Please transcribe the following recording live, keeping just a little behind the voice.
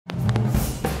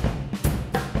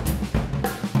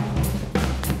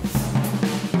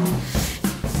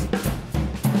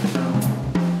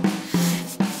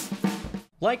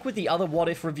Like with the other What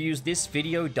If reviews, this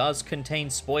video does contain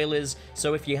spoilers,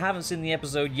 so if you haven't seen the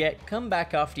episode yet, come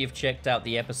back after you've checked out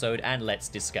the episode and let's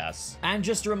discuss. And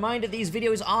just a reminder, these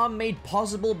videos are made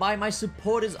possible by my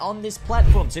supporters on this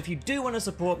platform, so if you do want to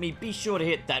support me, be sure to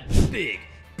hit that big,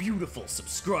 beautiful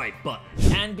subscribe button.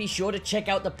 And be sure to check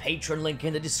out the Patreon link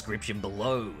in the description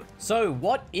below. So,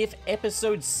 what if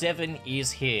episode 7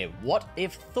 is here? What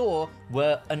if Thor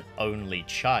were an only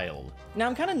child? Now,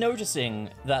 I'm kind of noticing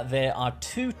that there are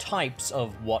two types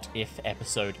of what if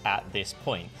episode at this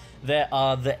point. There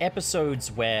are the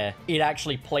episodes where it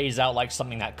actually plays out like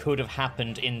something that could have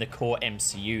happened in the core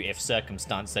MCU if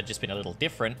circumstances had just been a little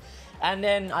different. And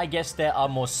then I guess there are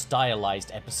more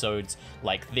stylized episodes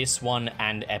like this one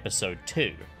and episode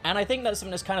 2. And I think that's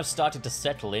something that's kind of started to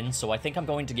settle in, so I think I'm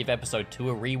going to give episode 2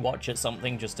 a rewatch at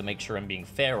something just to make sure I'm being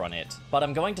fair on it. But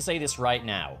I'm going to say this right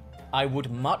now. I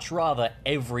would much rather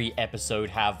every episode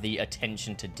have the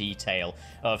attention to detail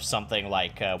of something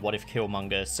like what if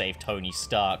Killmonger saved Tony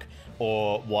Stark,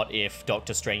 or what if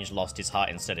Doctor Strange lost his heart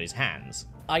instead of his hands.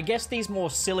 I guess these more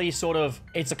silly sort of,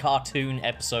 it's a cartoon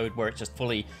episode where it's just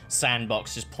fully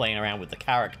sandbox, just playing around with the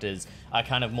characters, are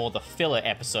kind of more the filler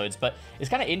episodes, but it's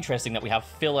kind of interesting that we have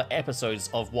filler episodes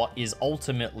of what is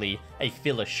ultimately a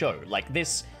filler show. Like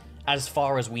this, as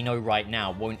far as we know right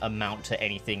now, won't amount to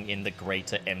anything in the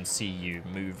greater MCU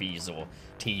movies or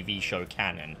TV show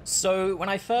canon. So when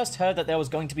I first heard that there was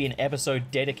going to be an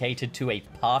episode dedicated to a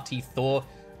party Thor,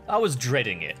 I was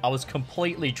dreading it. I was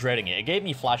completely dreading it. It gave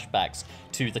me flashbacks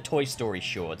to the Toy Story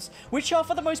shorts, which are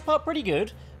for the most part pretty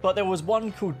good, but there was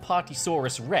one called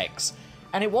Partysaurus Rex,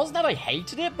 and it wasn't that I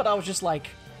hated it, but I was just like,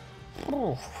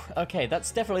 okay,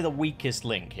 that's definitely the weakest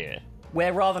link here.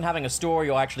 Where rather than having a story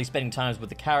or actually spending time with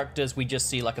the characters, we just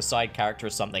see like a side character or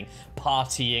something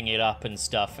partying it up and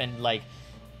stuff, and like,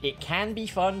 it can be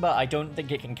fun, but I don't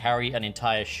think it can carry an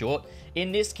entire short.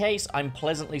 In this case, I'm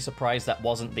pleasantly surprised that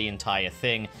wasn't the entire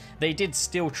thing. They did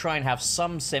still try and have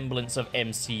some semblance of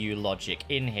MCU logic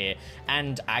in here,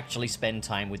 and actually spend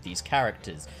time with these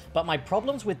characters. But my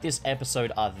problems with this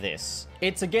episode are this.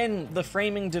 It's again, the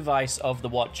framing device of the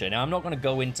Watcher. Now, I'm not going to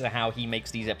go into how he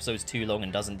makes these episodes too long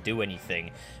and doesn't do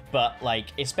anything, but like,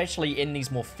 especially in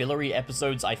these more fillery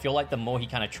episodes, I feel like the more he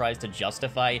kind of tries to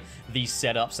justify these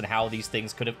setups and how these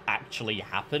things could have actually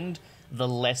happened, the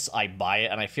less I buy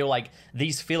it. And I feel like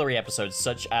these fillery episodes,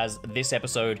 such as this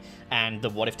episode and the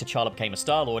What If T'Challa Became a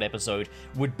Star-Lord episode,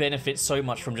 would benefit so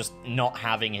much from just not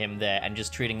having him there and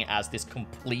just treating it as this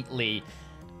completely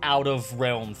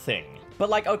out-of-realm thing. But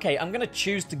like, okay, I'm gonna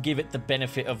choose to give it the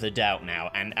benefit of the doubt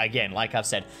now, and again, like I've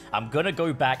said, I'm gonna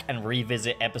go back and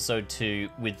revisit episode 2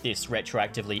 with this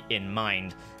retroactively in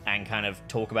mind, and kind of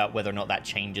talk about whether or not that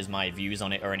changes my views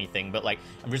on it or anything, but like,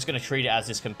 I'm just gonna treat it as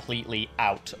this completely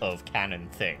out of canon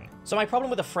thing. So my problem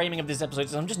with the framing of this episode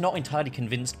is I'm just not entirely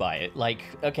convinced by it. Like,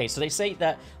 okay, so they say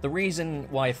that the reason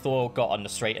why Thor got on the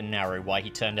straight and narrow, why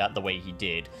he turned out the way he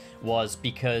did, was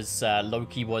because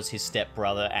Loki was his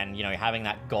stepbrother, and, you know, having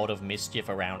that god of mischief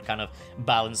around kind of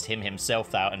balanced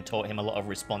himself out and taught him a lot of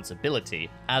responsibility,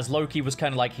 as Loki was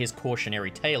kind of like his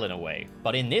cautionary tale in a way.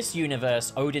 But in this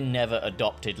universe, Odin never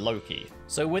adopted Loki.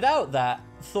 So without that,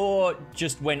 Thor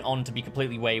just went on to be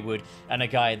completely wayward, and a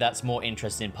guy that's more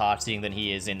interested in partying than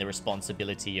he is in the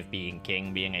responsibility of being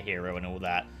king, being a hero, and all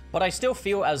that. But I still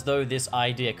feel as though this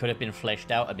idea could have been fleshed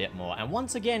out a bit more, and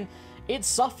once again, it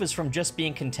suffers from just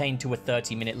being contained to a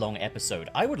 30-minute long episode.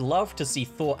 I would love to see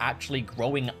Thor actually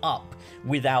growing up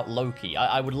without Loki.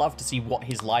 I would love to see what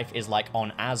his life is like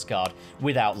on Asgard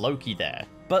without Loki there.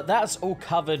 But that's all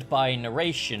covered by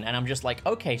narration, and I'm just like,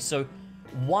 okay, so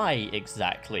why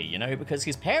exactly, you know? Because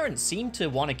his parents seem to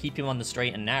want to keep him on the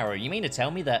straight and narrow. You mean to tell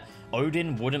me that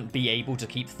Odin wouldn't be able to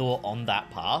keep Thor on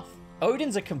that path?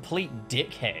 Odin's a complete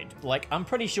dickhead. Like, I'm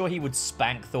pretty sure he would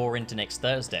spank Thor into next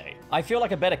Thursday. I feel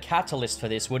like a better catalyst for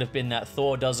this would have been that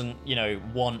Thor doesn't, you know,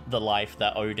 want the life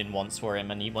that Odin wants for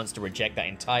him, and he wants to reject that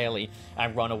entirely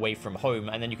and run away from home,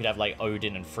 and then you could have, like,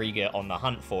 Odin and Frigga on the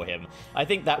hunt for him. I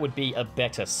think that would be a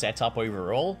better setup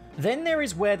overall. Then there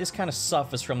is where this kind of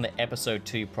suffers from the episode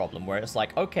 2 problem, where it's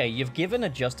like, okay, you've given a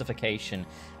justification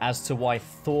as to why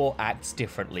Thor acts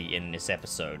differently in this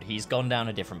episode. He's gone down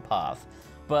a different path.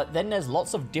 But then there's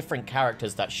lots of different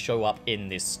characters that show up in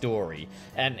this story,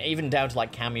 and even down to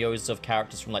like cameos of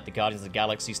characters from like the Guardians of the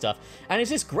Galaxy stuff, and it's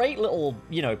this great little,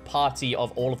 you know, party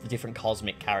of all of the different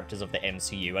cosmic characters of the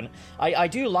MCU, and I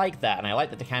do like that, and I like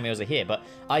that the cameos are here, but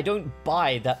I don't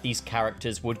buy that these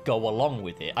characters would go along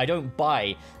with it. I don't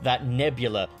buy that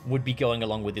Nebula would be going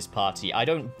along with this party. I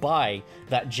don't buy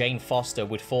that Jane Foster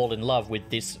would fall in love with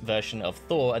this version of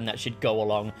Thor, and that should go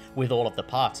along with all of the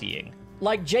partying.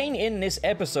 Like, Jane in this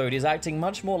episode is acting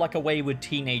much more like a wayward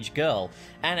teenage girl,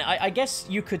 and I guess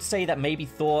you could say that maybe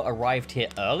Thor arrived here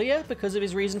earlier because of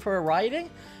his reason for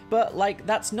arriving, but, like,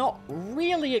 that's not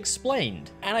really explained.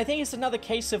 And I think it's another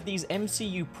case of these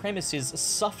MCU premises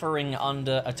suffering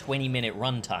under a 20-minute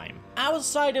runtime.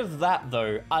 Outside of that,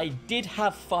 though, I did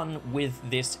have fun with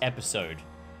this episode.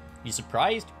 You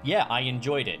surprised? Yeah, I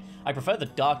enjoyed it. I prefer the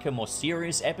darker, more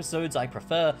serious episodes. I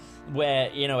prefer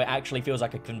where, you know, it actually feels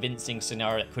like a convincing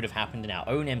scenario that could have happened in our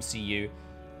own MCU.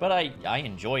 But I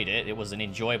enjoyed it. It was an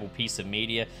enjoyable piece of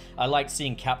media. I liked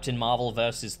seeing Captain Marvel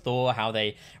versus Thor, how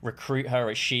they recruit her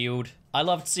as S.H.I.E.L.D. I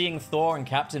loved seeing Thor and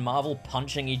Captain Marvel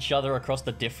punching each other across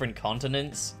the different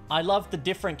continents. I loved the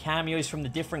different cameos from the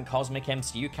different cosmic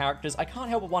MCU characters. I can't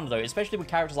help but wonder, though, especially with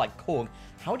characters like Korg,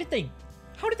 how did they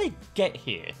get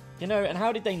here? You know, and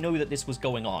how did they know that this was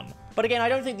going on? But again, I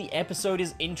don't think the episode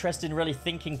is interested in really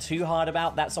thinking too hard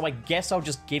about that, so I guess I'll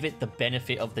just give it the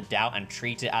benefit of the doubt and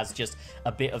treat it as just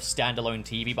a bit of standalone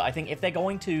TV. But I think if they're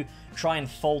going to try and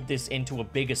fold this into a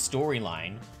bigger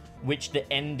storyline, which the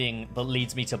ending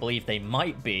leads me to believe they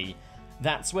might be,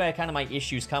 that's where kind of my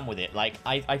issues come with it. Like,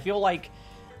 I feel like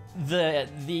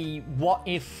the what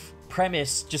if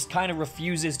premise just kind of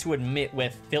refuses to admit where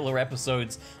filler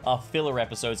episodes are filler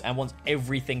episodes and wants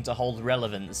everything to hold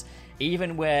relevance,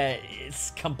 even where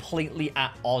it's completely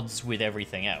at odds with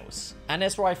everything else. And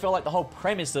that's where I feel like the whole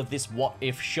premise of this what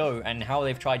if show and how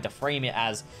they've tried to frame it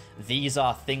as these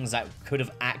are things that could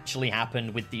have actually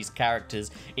happened with these characters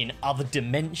in other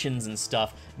dimensions and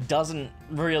stuff doesn't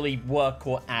really work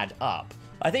or add up.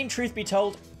 I think, truth be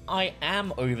told, I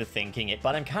am overthinking it,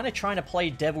 but I'm kind of trying to play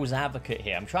devil's advocate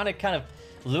here. I'm trying to kind of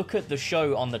look at the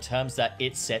show on the terms that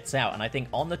it sets out, and I think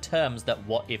on the terms that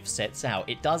What If sets out,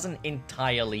 it doesn't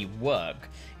entirely work,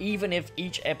 even if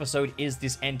each episode is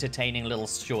this entertaining little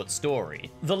short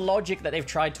story. The logic that they've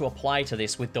tried to apply to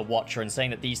this with the Watcher and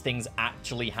saying that these things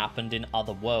actually happened in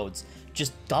other worlds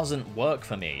just doesn't work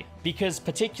for me, because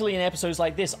particularly in episodes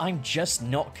like this, I'm just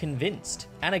not convinced.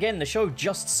 And again, the show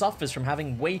just suffers from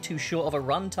having way too short of a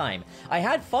runtime. I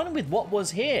had fun with what was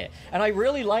here, and I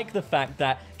really like the fact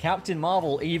that Captain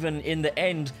Marvel, even in the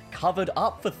end, covered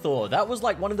up for Thor. That was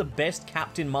like one of the best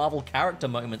Captain Marvel character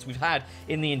moments we've had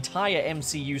in the entire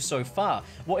MCU so far.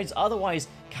 What is otherwise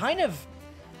kind of,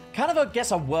 I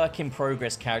guess, a work in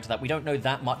progress character that we don't know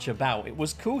that much about. It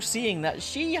was cool seeing that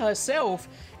she herself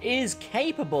is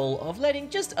capable of letting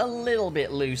just a little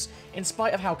bit loose, in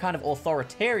spite of how kind of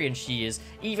authoritarian she is,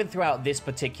 even throughout this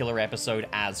particular episode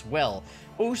as well.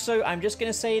 Also, I'm just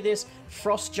gonna say this,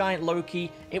 Frost Giant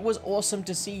Loki, it was awesome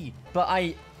to see, but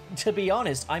to be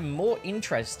honest, I'm more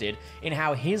interested in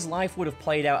how his life would have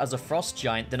played out as a frost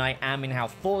giant than I am in how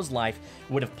Thor's life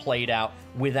would have played out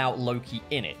without Loki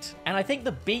in it. And I think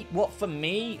the beat, what for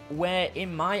me, where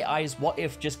in my eyes What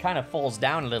If just kind of falls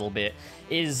down a little bit,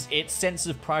 is its sense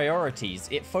of priorities.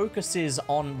 It focuses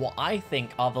on what I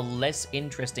think are the less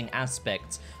interesting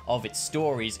aspects of its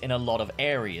stories in a lot of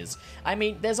areas. I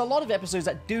mean, there's a lot of episodes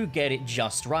that do get it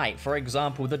just right, for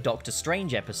example, the Doctor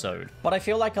Strange episode. But I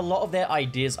feel like a lot of their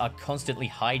ideas are constantly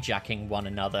hijacking one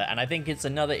another, and I think it's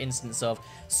another instance of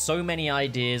so many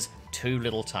ideas, too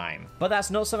little time. But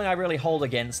that's not something I really hold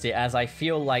against it, as I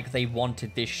feel like they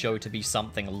wanted this show to be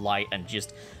something light and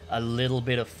just a little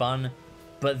bit of fun.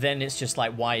 But then it's just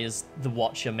like, why is the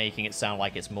Watcher making it sound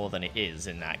like it's more than it is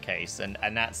in that case? And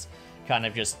that's kind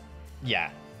of just, yeah.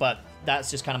 But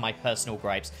that's just kind of my personal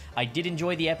gripes. I did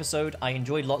enjoy the episode. I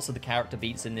enjoyed lots of the character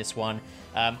beats in this one.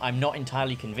 I'm not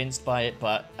entirely convinced by it,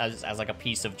 but as like a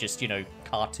piece of just, you know,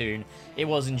 cartoon, it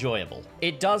was enjoyable.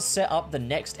 It does set up the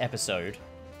next episode,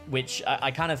 which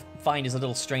I kind of find is a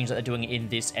little strange that they're doing it in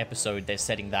this episode. They're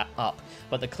setting that up.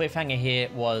 But the cliffhanger here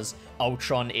was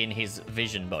Ultron in his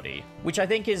vision body, which I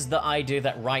think is the idea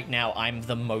that right now I'm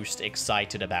the most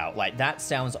excited about. Like, that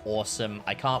sounds awesome.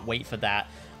 I can't wait for that.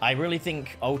 I really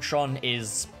think Ultron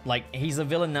is, like, he's a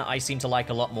villain that I seem to like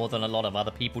a lot more than a lot of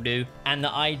other people do. And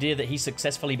the idea that he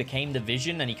successfully became the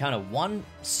Vision and he kind of won,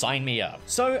 sign me up.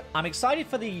 So I'm excited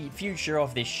for the future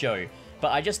of this show.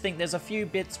 But I just think there's a few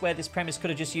bits where this premise could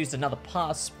have just used another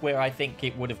pass, where I think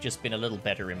it would have just been a little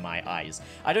better in my eyes.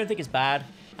 I don't think it's bad,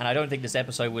 and I don't think this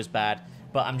episode was bad,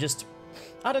 but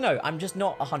I don't know, I'm just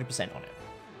not 100% on it.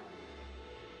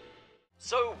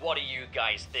 So what do you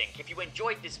guys think? If you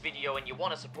enjoyed this video and you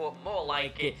want to support more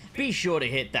like it, be sure to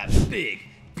hit that big,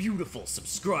 beautiful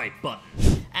subscribe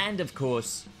button. And of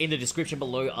course, in the description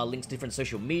below are links to different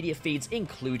social media feeds,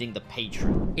 including the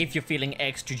Patreon. If you're feeling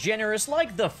extra generous,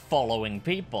 like the following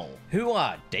people, who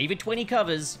are David 20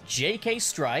 Covers, JK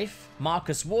Strife,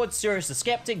 Marcus Ward, Sirius the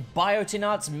Skeptic, Biotin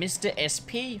Arts, Mr.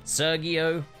 SP,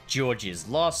 Sergio, George is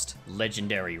Lost,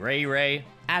 Legendary Ray Ray,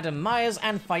 Adam Myers,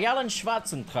 and Fayalen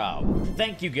Schwarzentraub.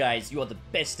 Thank you guys, you are the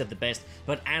best of the best,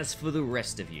 but as for the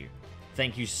rest of you,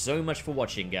 thank you so much for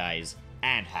watching guys,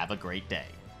 and have a great day.